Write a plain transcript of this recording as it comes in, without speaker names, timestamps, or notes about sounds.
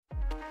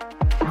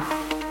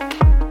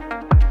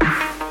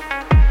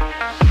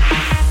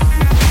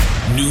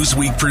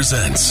Newsweek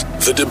presents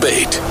The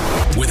Debate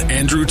with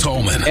Andrew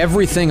Tolman.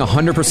 Everything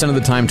 100% of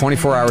the time,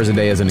 24 hours a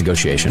day is a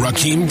negotiation.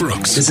 Rakeem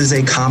Brooks. This is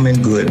a common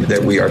good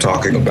that we are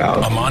talking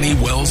about. Amani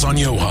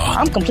Wells-Onyoha.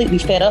 I'm completely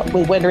fed up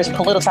with whether it's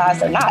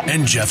politicized or not.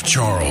 And Jeff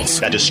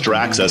Charles. That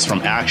distracts us from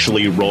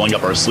actually rolling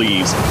up our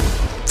sleeves.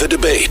 The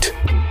Debate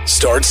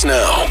starts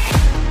now.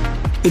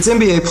 It's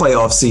NBA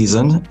playoff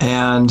season,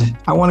 and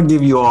I want to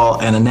give you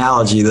all an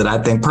analogy that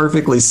I think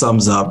perfectly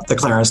sums up the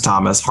Clarence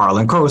Thomas,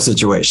 Harlan Crow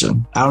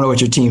situation. I don't know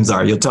what your teams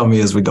are. You'll tell me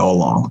as we go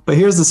along. But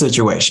here's the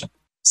situation.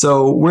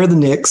 So we're the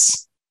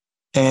Knicks,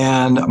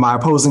 and my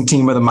opposing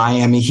team are the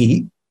Miami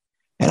Heat.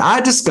 And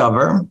I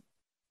discover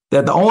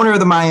that the owner of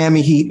the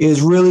Miami Heat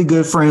is really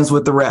good friends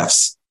with the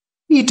refs.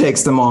 He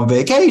takes them on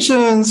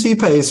vacations. He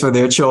pays for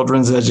their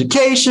children's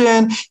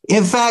education.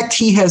 In fact,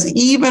 he has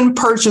even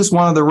purchased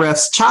one of the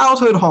refs'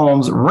 childhood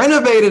homes,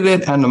 renovated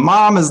it, and the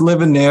mom is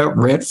living there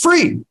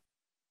rent-free.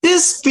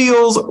 This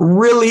feels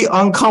really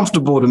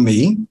uncomfortable to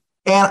me,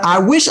 and I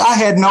wish I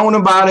had known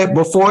about it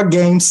before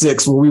Game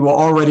 6, where we were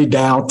already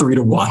down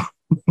 3-1.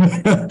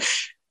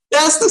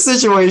 That's the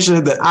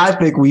situation that I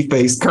think we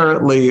face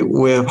currently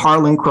with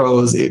Harlan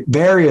Crow's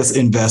various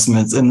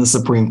investments in the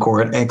Supreme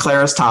Court and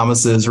Clarence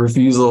Thomas's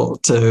refusal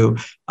to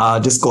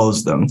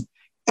disclose them.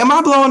 Am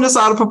I blowing this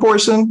out of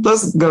proportion?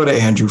 Let's go to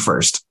Andrew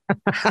first.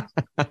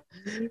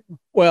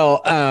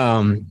 Well,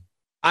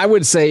 I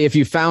would say if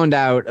you found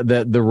out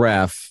that the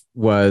ref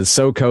was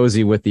so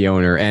cozy with the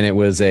owner and it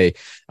was a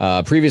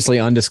previously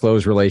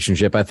undisclosed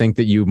relationship, I think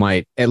that you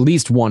might at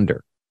least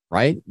wonder,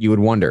 right? You would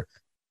wonder.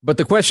 But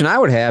the question I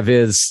would have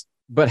is,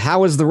 but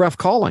how is the ref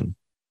calling?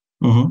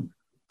 Mm-hmm.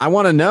 I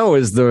want to know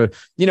is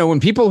when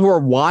people who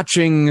are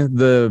watching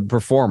the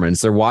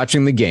performance, they're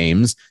watching the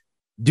games,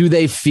 do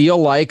they feel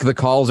like the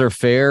calls are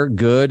fair,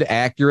 good,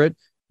 accurate?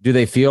 Do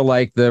they feel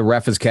like the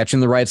ref is catching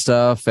the right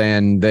stuff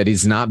and that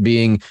he's not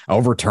being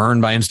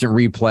overturned by instant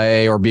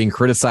replay or being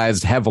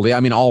criticized heavily? I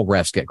mean, all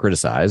refs get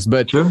criticized,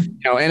 but, sure.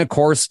 And of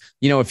course,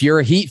 if you're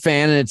a Heat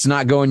fan and it's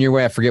not going your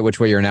way, I forget which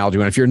way your analogy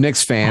went. If you're a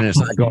Knicks fan and it's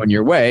not going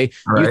your way,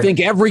 right, you think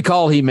every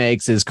call he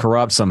makes is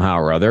corrupt somehow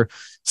or other.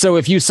 So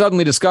if you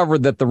suddenly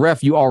discovered that the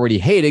ref you already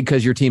hated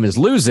because your team is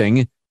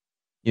losing,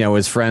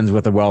 is friends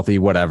with a wealthy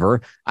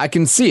whatever, I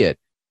can see it.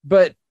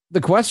 But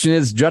the question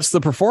is just the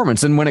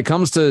performance. And when it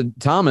comes to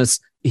Thomas,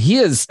 he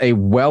is a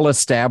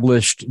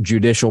well-established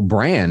judicial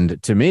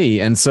brand to me.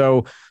 And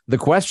so the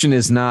question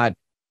is not,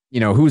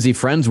 who's he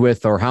friends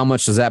with or how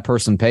much does that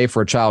person pay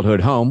for a childhood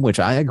home, which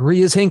I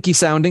agree is hinky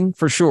sounding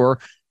for sure.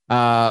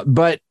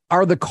 But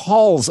are the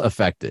calls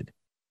affected?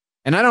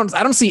 And I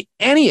don't see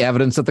any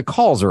evidence that the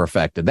calls are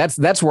affected.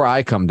 That's where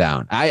I come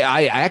down.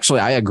 I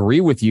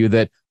agree with you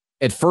that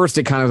at first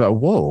it kind of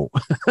like, whoa,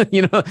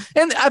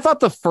 and I thought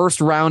the first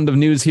round of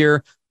news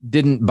here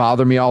didn't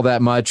bother me all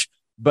that much.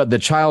 But the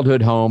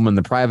childhood home and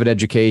the private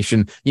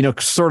education,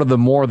 sort of the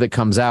more that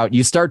comes out,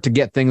 you start to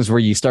get things where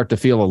you start to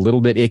feel a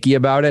little bit icky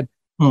about it.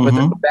 Mm-hmm. But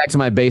then back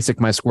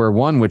to my square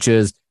one, which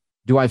is,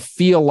 do I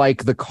feel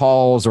like the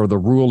calls or the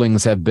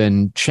rulings have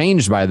been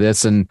changed by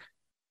this? And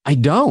I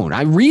don't.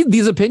 I read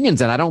these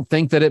opinions and I don't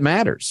think that it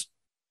matters.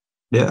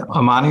 Yeah.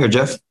 Amani or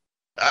Jeff?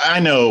 I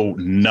know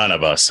none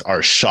of us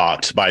are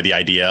shocked by the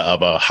idea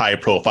of a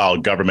high-profile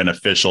government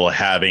official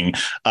having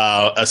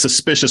a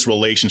suspicious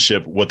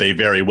relationship with a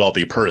very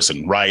wealthy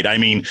person, right? I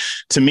mean,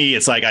 to me,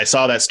 it's like I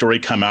saw that story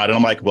come out and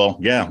I'm like, well,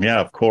 yeah,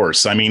 of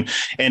course. I mean,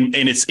 and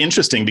it's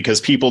interesting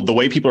because the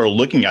way people are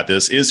looking at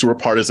this is through a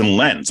partisan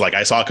lens. Like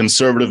I saw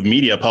conservative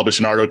media publish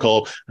an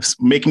article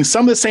making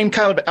some of the same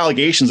kind of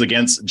allegations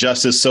against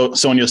Justice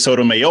Sonia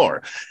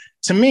Sotomayor.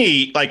 To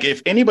me, like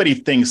if anybody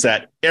thinks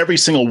that every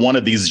single one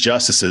of these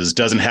justices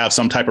doesn't have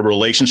some type of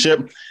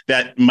relationship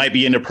that might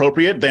be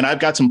inappropriate, then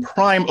I've got some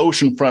prime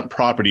oceanfront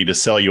property to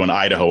sell you in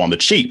Idaho on the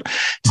cheap.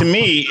 To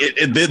me,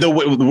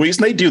 the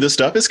reason they do this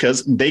stuff is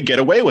because they get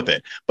away with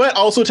it. But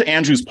also to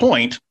Andrew's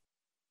point,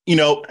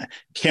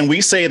 can we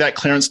say that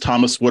Clarence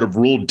Thomas would have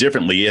ruled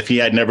differently if he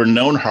had never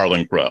known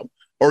Harlan Crow?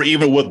 Or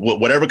even with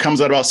whatever comes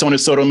out about Sonia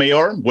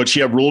Sotomayor, would she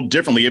have ruled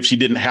differently if she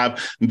didn't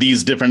have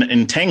these different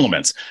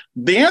entanglements?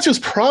 The answer is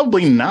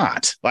probably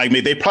not. Like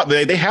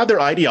they have their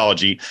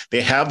ideology,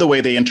 they have the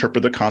way they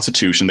interpret the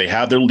Constitution, they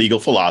have their legal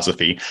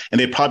philosophy, and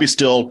they probably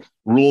still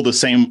rule the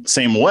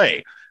same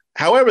way.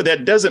 However,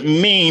 that doesn't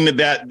mean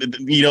that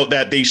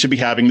that they should be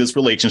having these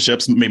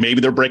relationships. Maybe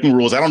they're breaking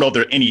rules. I don't know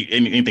if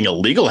anything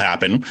illegal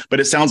happened,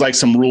 but it sounds like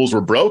some rules were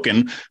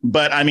broken.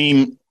 But I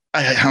mean,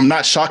 I'm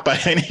not shocked by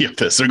any of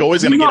this. They're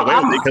always going to get away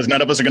with it because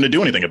none of us are going to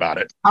do anything about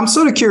it. I'm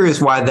sort of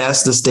curious why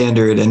that's the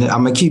standard. And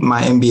I'm going to keep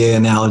my NBA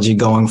analogy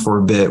going for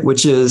a bit,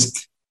 which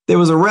is there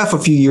was a ref a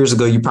few years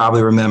ago, you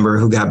probably remember,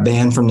 who got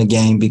banned from the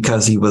game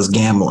because he was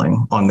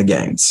gambling on the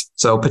games.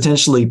 So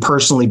potentially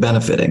personally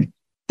benefiting.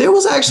 There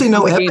was actually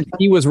no evidence.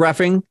 He was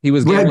reffing. He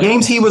was gambling.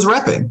 Games he was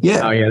repping.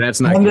 Yeah. Oh, yeah. That's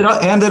not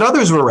and that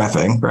others were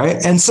reffing. Right.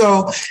 And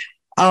so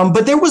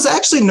but there was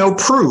actually no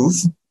proof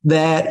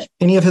that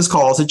any of his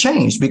calls had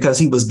changed because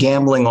he was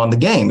gambling on the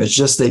game. It's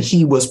just that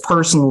he was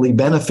personally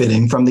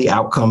benefiting from the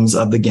outcomes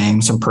of the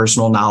game, some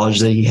personal knowledge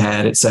that he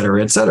had, et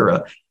cetera, et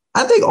cetera.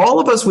 I think all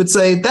of us would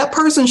say that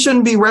person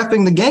shouldn't be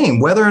reffing the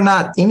game, whether or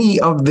not any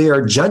of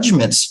their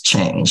judgments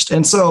changed.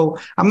 And so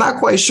I'm not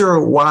quite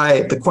sure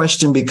why the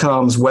question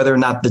becomes whether or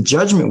not the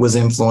judgment was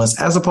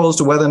influenced as opposed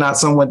to whether or not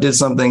someone did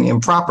something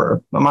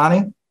improper.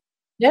 Amani?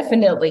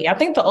 Definitely. I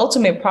think the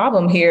ultimate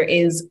problem here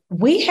is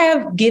we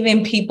have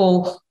given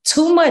people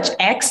too much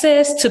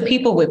access to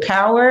people with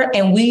power,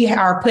 and we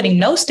are putting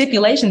no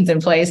stipulations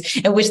in place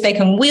in which they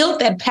can wield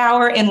that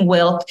power and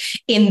wealth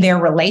in their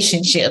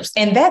relationships.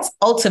 And that's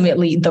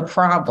ultimately the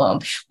problem.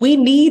 We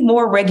need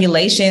more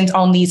regulations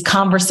on these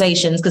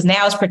conversations, because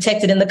now it's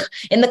protected in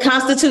the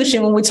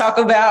Constitution when we talk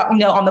about,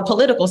 on the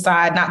political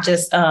side, not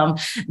just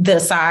the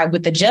side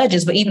with the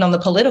judges, but even on the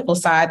political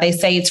side, they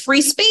say it's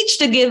free speech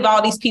to give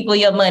all these people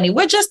your money.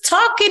 We're just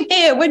talking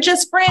here. We're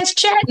just friends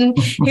chatting.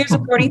 Here's a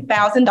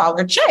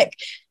 $40,000 check.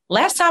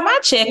 Last time I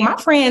checked, my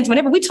friends,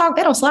 whenever we talk,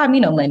 they don't slide me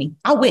no money.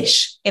 I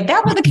wish. If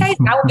that were the case,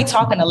 I would be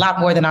talking a lot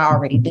more than I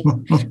already do.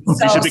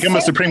 You should become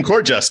a Supreme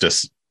Court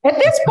justice. At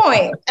this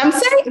point, I'm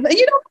saying, what I'm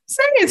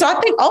saying? So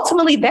I think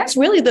ultimately that's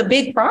really the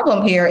big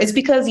problem here, is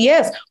because,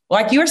 yes,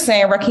 like you're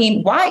saying,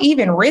 Rakeem, why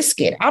even risk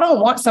it? I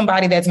don't want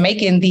somebody that's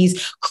making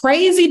these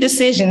crazy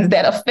decisions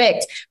that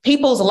affect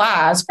people's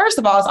lives. First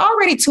of all, it's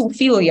already too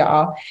few of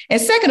y'all.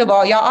 And second of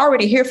all, y'all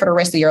already here for the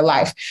rest of your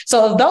life.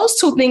 So if those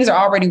two things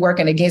are already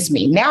working against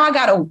me, now I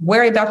got to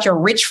worry about your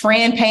rich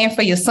friend paying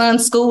for your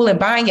son's school and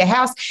buying your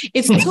house.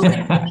 It's too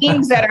many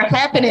things that are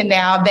happening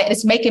now that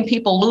is making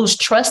people lose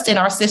trust in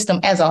our system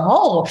as a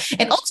whole.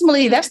 And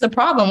ultimately, that's the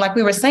problem. Like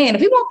we were saying,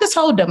 if we want this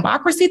whole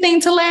democracy thing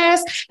to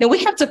last, then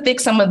we have to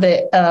fix some of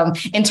the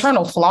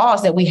internal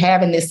flaws that we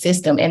have in this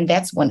system. And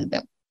that's one of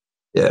them.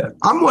 Yeah.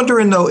 I'm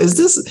wondering, though, is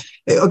this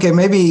okay?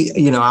 Maybe,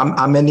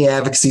 I'm in the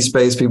advocacy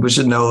space. People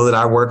should know that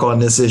I work on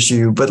this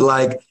issue. But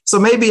so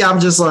maybe I'm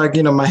just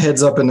my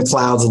head's up in the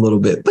clouds a little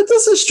bit. But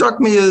this has struck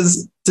me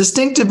as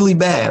distinctively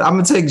bad. I'm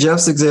going to take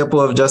Jeff's example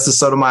of Justice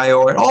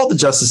Sotomayor and all the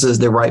justices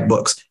that write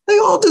books. They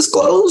all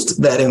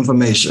disclosed that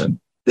information.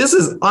 This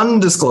is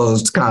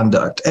undisclosed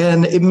conduct,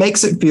 and it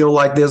makes it feel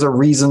like there's a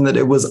reason that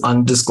it was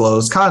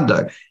undisclosed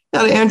conduct.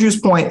 Now, to Andrew's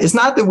point, it's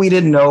not that we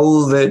didn't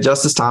know that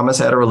Justice Thomas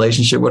had a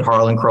relationship with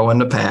Harlan Crow in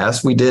the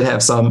past. We did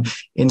have some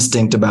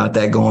instinct about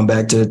that going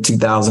back to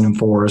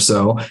 2004 or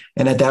so.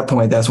 And at that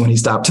point, that's when he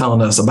stopped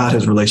telling us about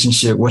his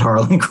relationship with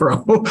Harlan Crow,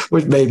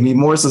 which made me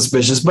more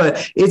suspicious.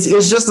 But it's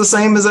just the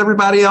same as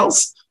everybody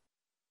else.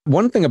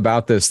 One thing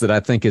about this that I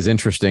think is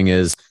interesting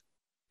is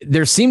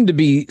there seem to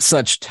be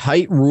such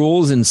tight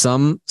rules in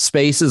some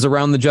spaces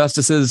around the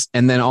justices,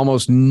 and then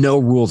almost no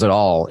rules at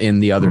all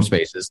in the other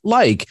spaces.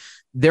 Like,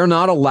 they're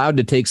not allowed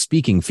to take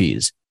speaking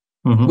fees,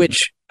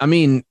 which, I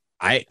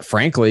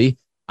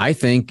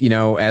think,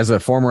 as a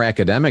former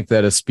academic,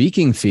 that a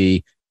speaking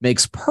fee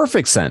makes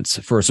perfect sense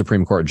for a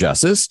Supreme Court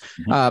justice.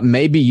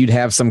 Maybe you'd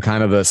have some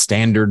kind of a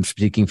standard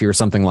speaking fee or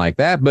something like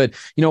that. But,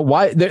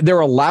 why they're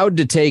allowed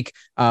to take,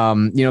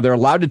 they're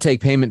allowed to take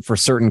payment for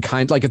certain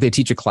kinds. Like if they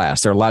teach a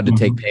class, they're allowed to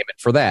take payment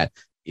for that.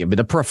 Yeah, but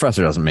the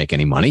professor doesn't make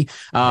any money,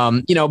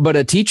 but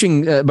a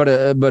teaching, but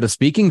a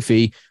speaking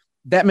fee,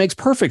 that makes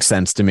perfect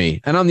sense to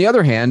me. And on the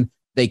other hand,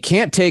 they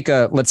can't take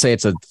let's say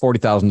it's a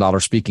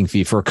 $40,000 speaking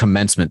fee for a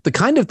commencement, the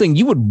kind of thing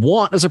you would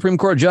want a Supreme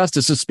Court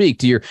justice to speak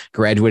to your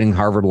graduating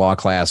Harvard law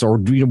class or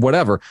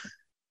whatever.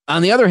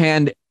 On the other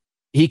hand,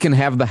 he can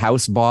have the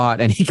house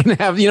bought, and he can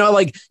have, you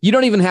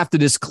don't even have to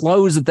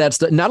disclose that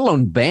that's not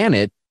alone ban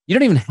it. You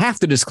don't even have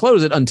to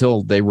disclose it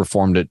until they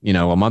reformed it,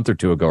 a month or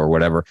two ago or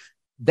whatever.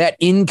 That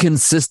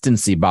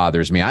inconsistency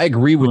bothers me. I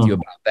agree with you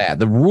about that.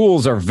 The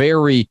rules are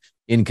very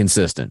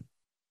inconsistent.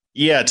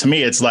 Yeah, to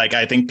me, it's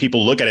I think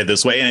people look at it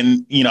this way.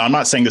 And, I'm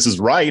not saying this is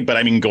right,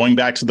 but going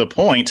back to the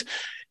point,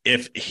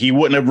 if he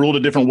wouldn't have ruled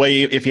a different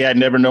way if he had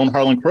never known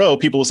Harlan Crow,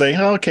 people will say,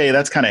 oh, okay,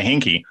 that's kind of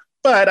hinky.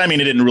 But it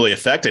didn't really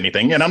affect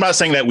anything. And I'm not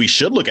saying that we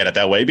should look at it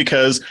that way,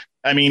 because,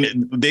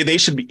 they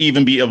should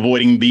even be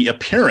avoiding the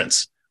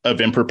appearance of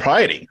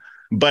impropriety.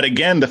 But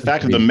again, the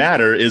fact of the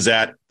matter is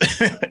that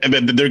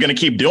they're going to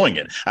keep doing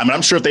it.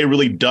 I'm sure if they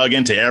really dug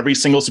into every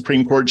single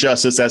Supreme Court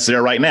justice that's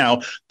there right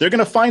now, they're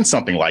going to find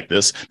something like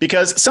this,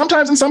 because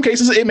sometimes in some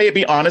cases it may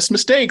be honest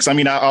mistakes.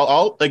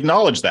 I'll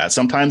acknowledge that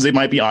sometimes they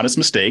might be honest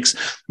mistakes.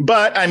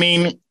 But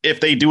if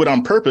they do it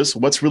on purpose,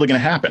 what's really going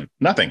to happen?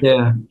 Nothing.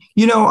 Yeah.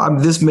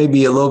 This may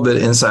be a little bit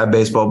inside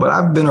baseball, but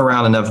I've been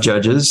around enough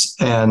judges,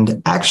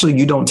 and actually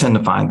you don't tend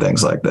to find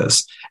things like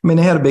this. They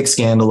had a big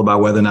scandal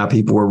about whether or not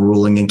people were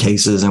ruling in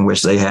cases in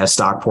which they had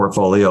stock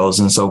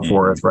portfolios and so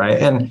forth, right?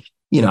 And,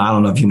 I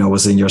don't know if you know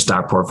what's in your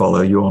stock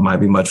portfolio. You all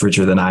might be much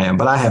richer than I am,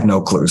 but I have no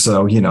clue.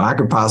 So, I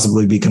could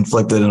possibly be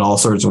conflicted in all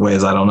sorts of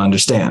ways I don't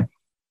understand.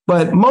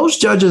 But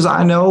most judges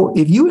I know,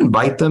 if you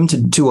invite them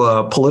to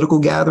a political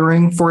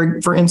gathering,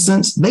 for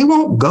instance, they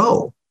won't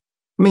go.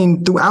 I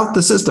mean, throughout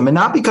the system, and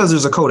not because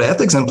there's a code of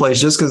ethics in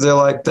place, just because they're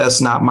like,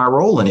 that's not my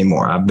role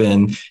anymore. I've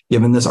been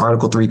given this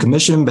Article 3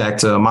 commission. Back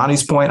to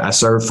Monty's point, I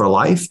served for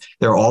life.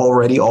 There are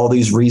already all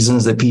these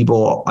reasons that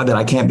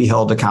I can't be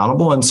held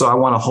accountable. And so I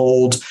want to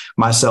hold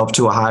myself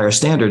to a higher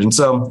standard. And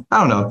so I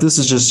don't know, this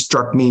has just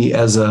struck me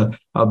as a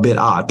bit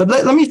odd, but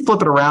let me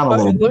flip it around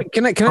a little bit.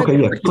 Can I?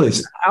 Okay, yeah,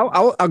 please.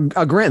 I'll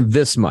grant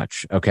this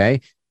much.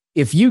 Okay.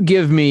 If you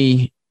give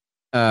me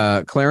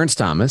Clarence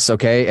Thomas,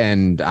 okay,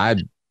 and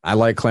I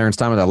like Clarence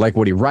Thomas. I like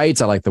what he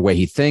writes. I like the way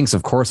he thinks.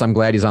 Of course, I'm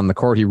glad he's on the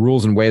court. He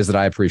rules in ways that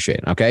I appreciate.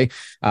 Okay.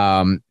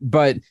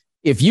 But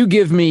if you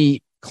give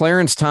me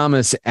Clarence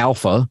Thomas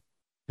alpha,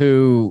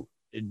 who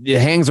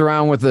hangs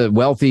around with a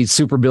wealthy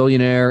super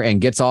billionaire and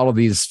gets all of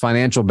these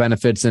financial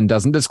benefits and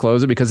doesn't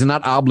disclose it because he's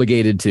not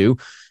obligated to,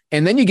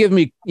 and then you give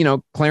me,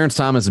 Clarence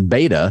Thomas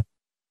beta,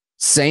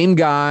 same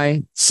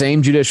guy,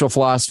 same judicial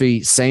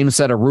philosophy, same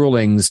set of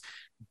rulings,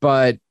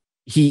 but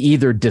he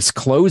either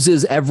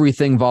discloses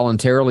everything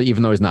voluntarily,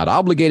 even though he's not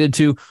obligated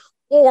to,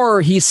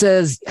 or he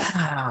says,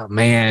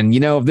 man,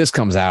 if this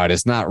comes out,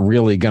 it's not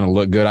really going to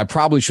look good. I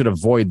probably should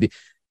avoid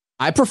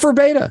I prefer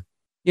beta.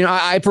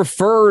 I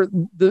prefer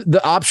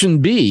the option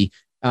B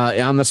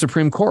on the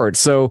Supreme Court.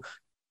 So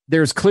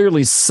there's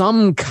clearly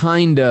some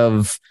kind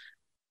of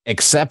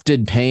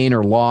accepted pain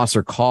or loss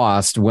or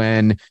cost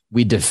when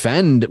we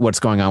defend what's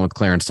going on with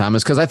Clarence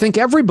Thomas, because I think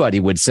everybody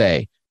would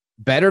say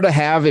better to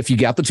have, if you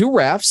got the two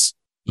refs,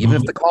 even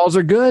if the calls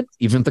are good,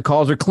 even if the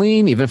calls are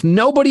clean, even if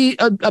nobody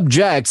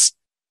objects,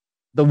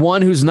 the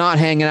one who's not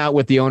hanging out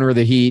with the owner of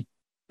the Heat,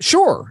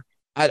 sure,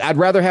 I'd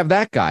rather have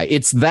that guy.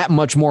 It's that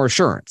much more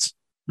assurance.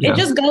 It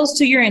just goes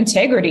to your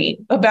integrity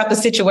about the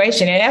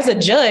situation. And as a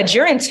judge,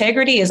 your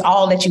integrity is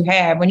all that you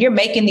have. When you're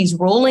making these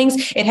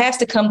rulings, it has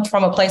to come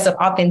from a place of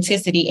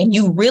authenticity. And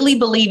you really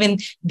believe in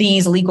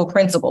these legal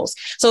principles.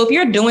 So if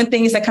you're doing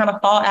things that kind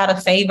of fall out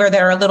of favor, that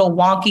are a little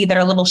wonky, that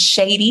are a little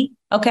shady,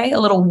 okay, a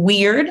little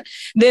weird,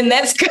 then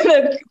that's going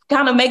to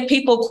kind of make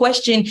people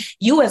question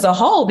you as a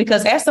whole.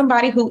 Because as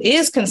somebody who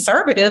is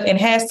conservative and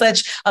has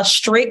such a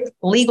strict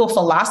legal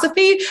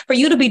philosophy, for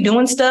you to be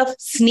doing stuff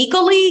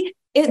sneakily,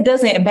 it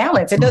doesn't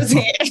balance. It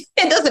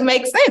doesn't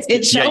make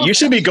sense. You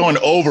should be going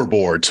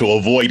overboard to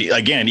avoid,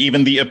 again,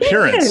 even the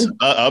appearance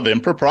of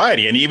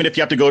impropriety. And even if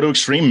you have to go to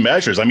extreme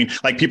measures, I mean,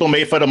 like people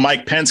made fun of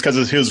Mike Pence because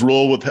of his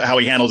rule with how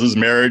he handles his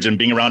marriage and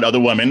being around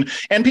other women.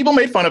 And people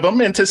made fun of him.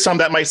 And to some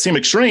that might seem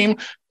extreme,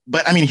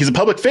 but I mean, he's a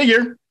public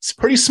figure. It's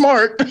pretty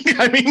smart.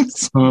 I mean,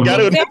 got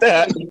to admit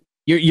that.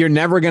 You're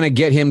never going to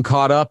get him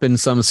caught up in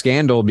some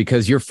scandal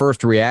because your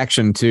first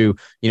reaction to,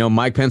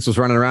 Mike Pence was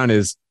running around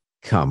is,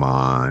 come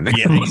on.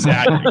 Yeah,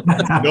 exactly.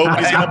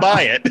 Nobody's going to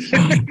buy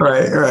it.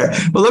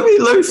 Right. But let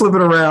me flip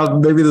it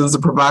around. Maybe this is the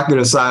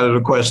provocative side of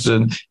the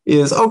question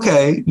is,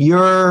 okay,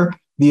 you're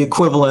the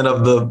equivalent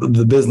of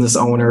the business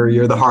owner.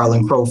 You're the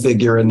Harlan Crow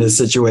figure in this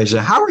situation.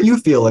 How are you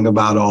feeling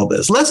about all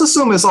this? Let's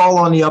assume it's all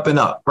on the up and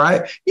up,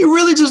 right? You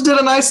really just did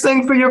a nice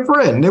thing for your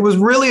friend. It was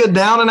really a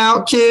down and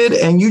out kid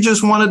and you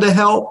just wanted to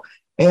help.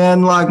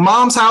 And like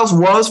mom's house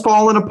was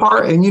falling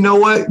apart. And you know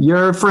what?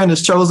 Your friend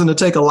has chosen to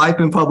take a life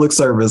in public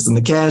service and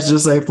the cash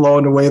just ain't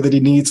flowing the way that he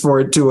needs for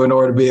it to in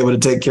order to be able to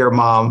take care of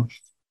mom.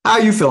 How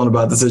are you feeling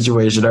about the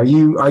situation? Are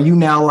you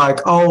now like,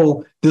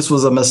 oh, this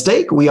was a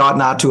mistake, we ought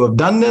not to have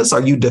done this?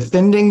 Are you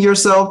defending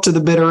yourself to the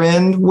bitter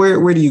end?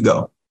 Where do you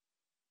go?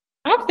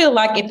 I feel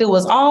like if it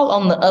was all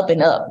on the up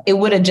and up, it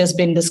would have just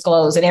been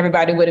disclosed and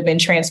everybody would have been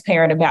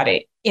transparent about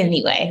it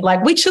anyway.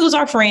 Like, we choose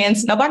our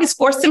friends. Nobody's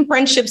forcing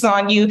friendships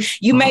on you.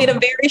 You made a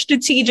very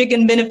strategic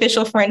and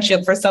beneficial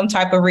friendship for some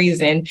type of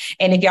reason.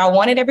 And if y'all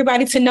wanted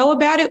everybody to know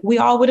about it, we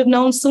all would have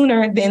known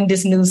sooner than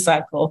this news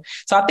cycle.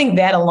 So I think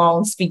that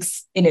alone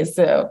speaks in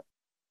itself.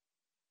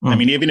 I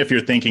mean, even if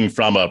you're thinking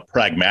from a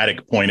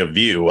pragmatic point of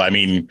view, I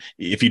mean,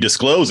 if you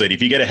disclose it,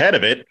 if you get ahead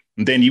of it,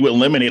 then you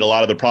eliminate a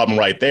lot of the problem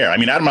right there. I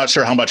mean, I'm not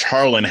sure how much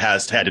Harlan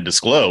has had to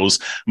disclose,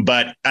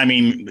 but I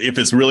mean, if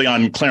it's really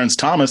on Clarence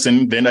Thomas,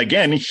 and then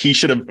again, he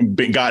should have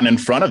gotten in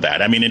front of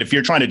that. I mean, if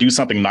you're trying to do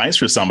something nice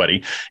for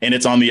somebody and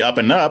it's on the up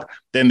and up,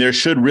 then there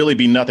should really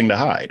be nothing to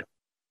hide.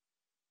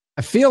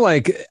 I feel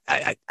like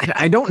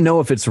I don't know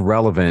if it's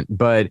relevant,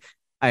 but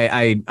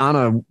I on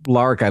a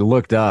lark, I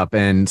looked up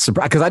and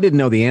because I didn't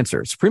know the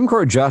answer. Supreme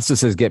Court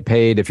justices get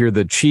paid. If you're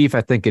the chief,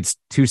 I think it's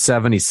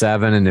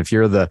 $277, and if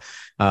you're the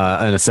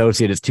an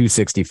associate, it's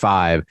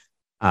 $265.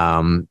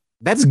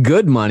 That's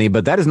good money,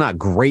 but that is not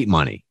great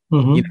money.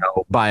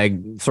 By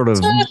sort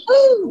of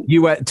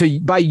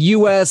by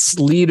U.S.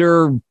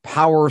 leader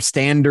power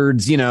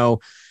standards.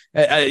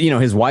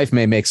 His wife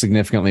may make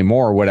significantly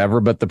more or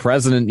whatever, but the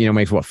president,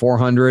 makes what,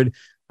 400,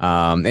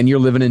 and you're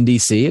living in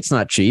D.C. It's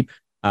not cheap.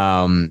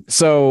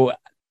 So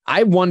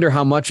I wonder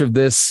how much of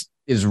this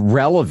is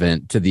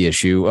relevant to the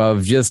issue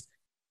of just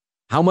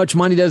how much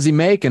money does he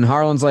make? And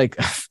Harlan's like,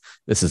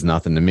 this is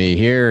nothing to me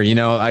here.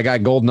 I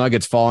got gold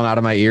nuggets falling out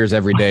of my ears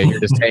every day. You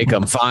just take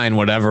them, fine,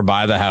 whatever,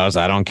 buy the house.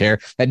 I don't care.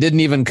 That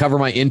didn't even cover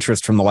my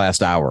interest from the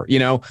last hour,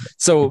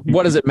 So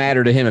what does it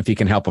matter to him if he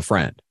can help a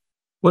friend?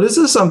 Well, this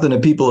is something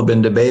that people have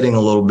been debating a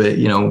little bit.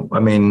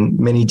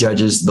 Many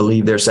judges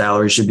believe their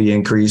salary should be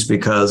increased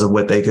because of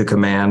what they could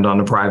command on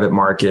the private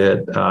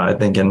market. I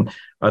think in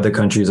other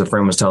countries, a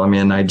friend was telling me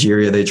in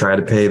Nigeria, they try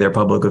to pay their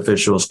public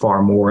officials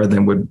far more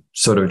than would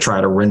sort of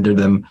try to render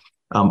them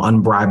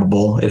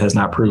unbribable. It has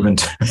not proven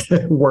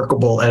to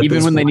workable at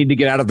even when point. they need to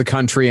get out of the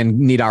country and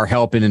need our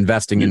help in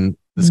investing in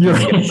this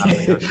country.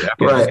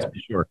 Right.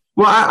 Sure.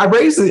 Well, I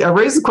raised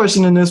the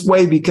question in this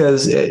way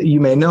because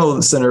you may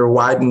know Senator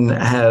Wyden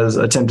has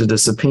attempted to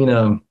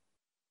subpoena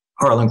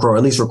Harlan Crow, or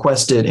at least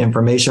requested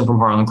information from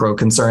Harlan Crow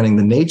concerning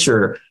the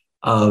nature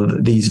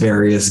of these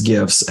various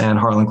gifts. And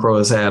Harlan Crow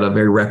has had a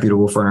very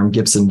reputable firm,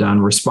 Gibson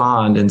Dunn,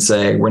 respond and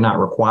say, we're not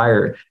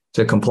required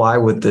to comply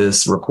with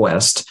this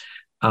request.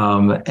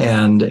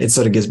 And it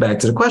sort of gets back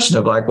to the question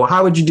of like, well,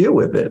 how would you deal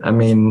with it?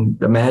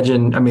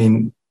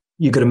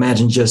 You could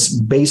imagine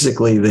just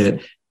basically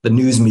that the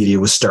news media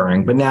was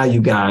stirring, but now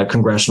you've got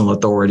congressional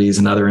authorities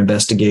and other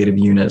investigative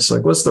units.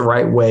 Like, what's the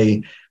right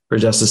way for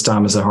Justice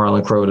Thomas and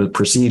Harlan Crow to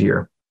proceed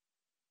here?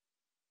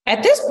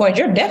 At this point,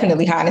 you're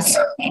definitely hiding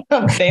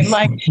something.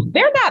 Like,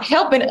 they're not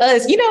helping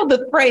us. You know,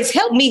 the phrase,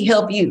 help me,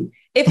 help you.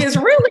 If it's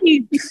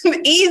really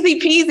easy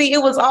peasy,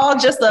 it was all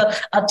just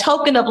a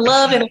token of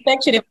love and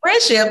affection and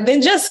friendship,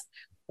 then just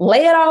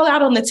lay it all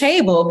out on the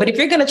table. But if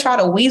you're going to try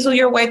to weasel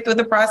your way through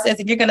the process,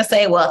 if you're going to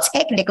say, well,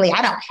 technically,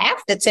 I don't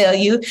have to tell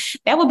you,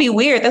 that would be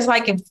weird. That's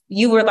like if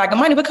you were like,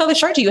 Amani, what color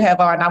shirt do you have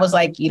on? And I was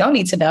like, you don't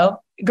need to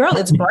know. Girl,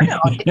 it's brown.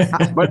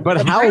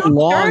 but how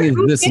long is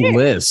this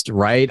list,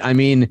 right? I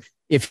mean,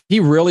 if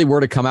he really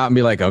were to come out and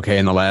be like, okay,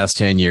 in the last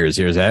 10 years,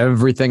 here's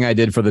everything I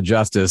did for the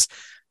justice,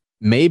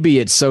 maybe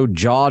it's so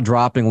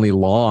jaw-droppingly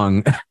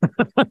long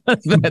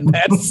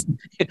that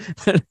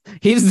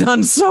he's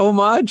done so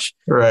much.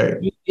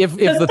 Right. If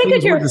the think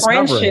of your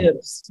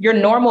friendships, your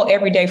normal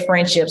everyday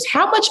friendships,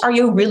 how much are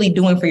you really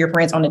doing for your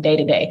friends on a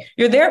day-to-day?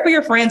 You're there for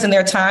your friends in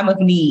their time of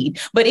need.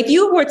 But if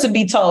you were to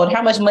be told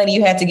how much money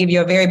you had to give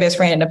your very best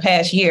friend in the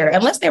past year,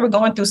 unless they were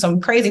going through some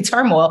crazy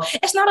turmoil,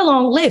 it's not a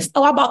long list.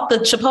 Oh, I bought the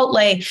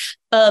Chipotle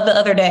the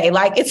other day.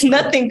 Like, it's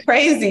nothing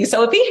crazy.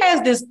 So if he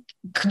has this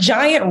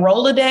giant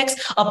Rolodex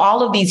of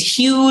all of these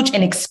huge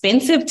and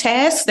expensive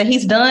tasks that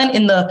he's done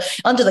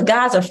under the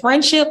guise of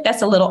friendship,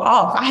 that's a little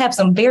off. I have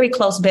some very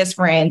close best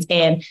friends,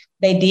 and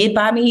they did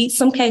buy me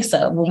some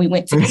queso when we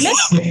went to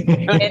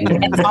the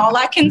and that's all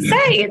I can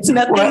say. It's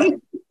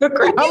nothing.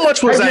 How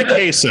much was that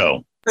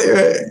queso?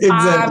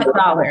 Exactly.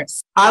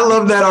 $5. I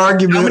love that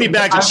argument. How many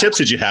bags of chips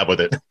did you have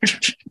with it?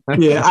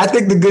 Yeah, I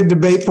think the good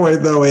debate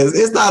point, though, is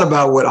it's not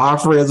about what our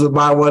friends would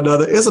buy one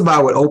another. It's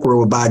about what Oprah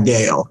would buy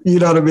Gail. You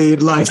know what I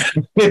mean? Like,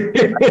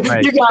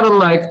 right. You got to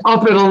like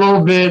up it a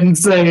little bit and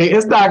say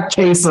it's not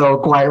queso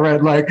quite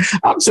right. Like,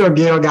 I'm sure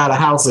Gail got a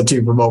house or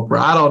two from Oprah.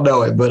 I don't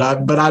know it, but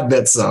I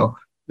bet so.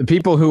 The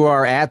people who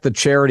are at the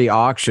charity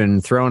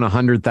auction throwing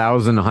 $100,000,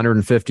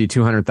 $150,000,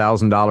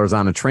 $200,000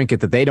 on a trinket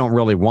that they don't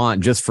really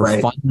want just for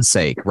fun's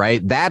sake,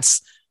 right?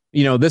 That's,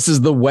 this is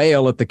the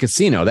whale at the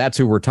casino. That's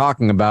who we're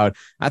talking about.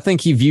 I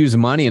think he views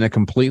money in a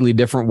completely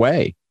different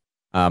way.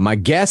 My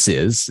guess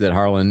is that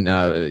Harlan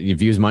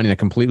views money in a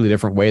completely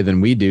different way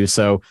than we do.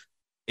 So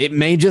it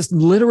may just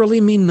literally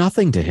mean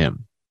nothing to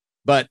him.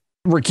 But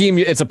Rakeem,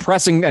 it's a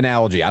pressing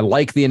analogy. I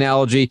like the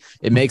analogy.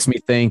 It makes me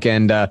think.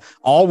 And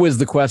always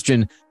the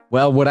question,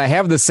 well, would I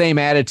have the same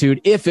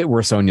attitude if it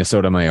were Sonia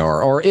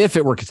Sotomayor or if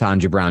it were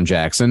Ketanji Brown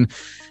Jackson?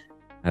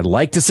 I'd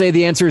like to say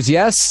the answer is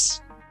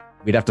yes.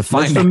 We'd have to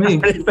find out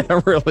if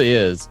that really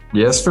is.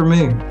 Yes, for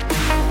me.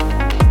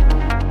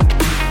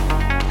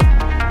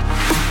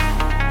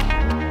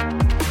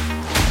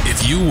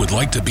 If you would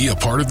like to be a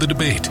part of the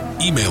debate,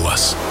 email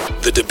us,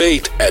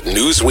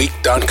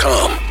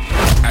 thedebate@newsweek.com.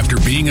 After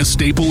being a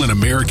staple in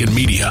American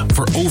media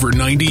for over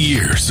 90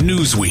 years,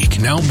 Newsweek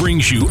now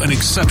brings you an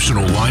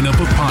exceptional lineup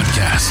of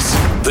podcasts.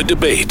 The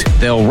Debate.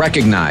 They'll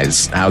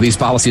recognize how these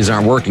policies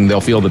aren't working.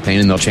 They'll feel the pain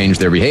and they'll change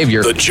their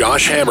behavior. The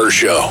Josh Hammer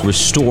Show.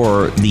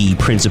 Restore the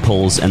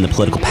principles and the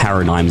political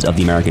paradigms of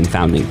the American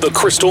founding. The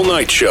Crystal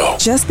Knight Show.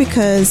 Just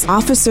because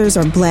officers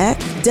are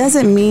black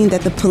doesn't mean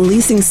that the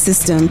policing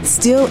system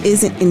still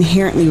isn't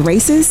inherently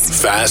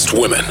racist. Fast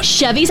Women.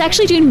 Chevy's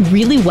actually doing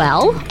really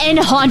well, and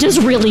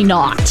Honda's really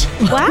not.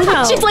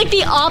 Wow. She's like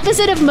the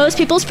opposite of most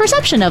people's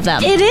perception of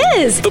them. It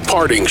is. The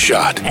Parting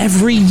Shot.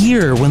 Every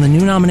year when the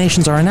new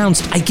nominations are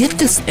announced, I get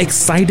this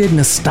excited,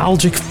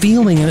 nostalgic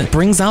feeling, and it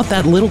brings out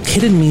that little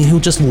kid in me who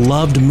just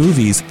loved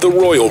movies. The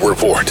Royal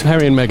Report.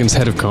 Harry and Meghan's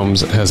head of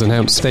comms has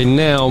announced they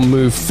now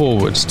move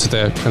forward to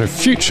their kind of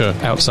future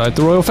outside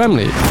the royal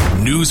family.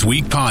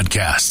 Newsweek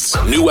podcasts.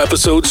 New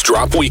episodes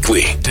drop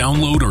weekly.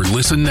 Download or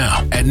listen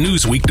now at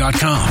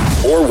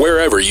newsweek.com or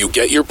wherever you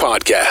get your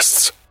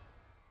podcasts.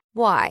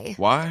 Why?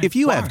 Why? If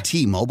you have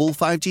T-Mobile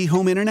 5G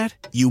home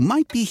internet, you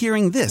might be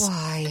hearing this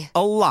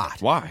a lot.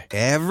 Why?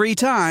 Every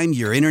time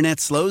your internet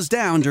slows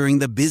down during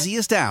the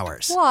busiest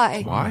hours.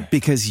 Why?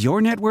 Because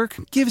your network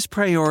gives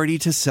priority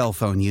to cell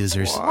phone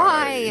users.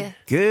 Why?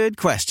 Good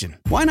question.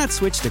 Why not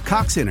switch to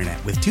Cox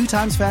Internet with 2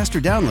 times faster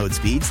download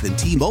speeds than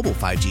T-Mobile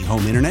 5G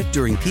home internet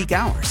during peak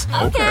hours?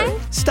 Okay.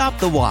 Stop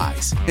the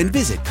whys and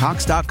visit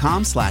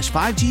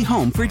cox.com/5G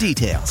home for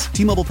details.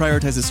 T-Mobile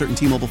prioritizes certain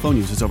T-Mobile phone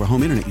users over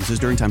home internet users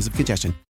during times of congestion.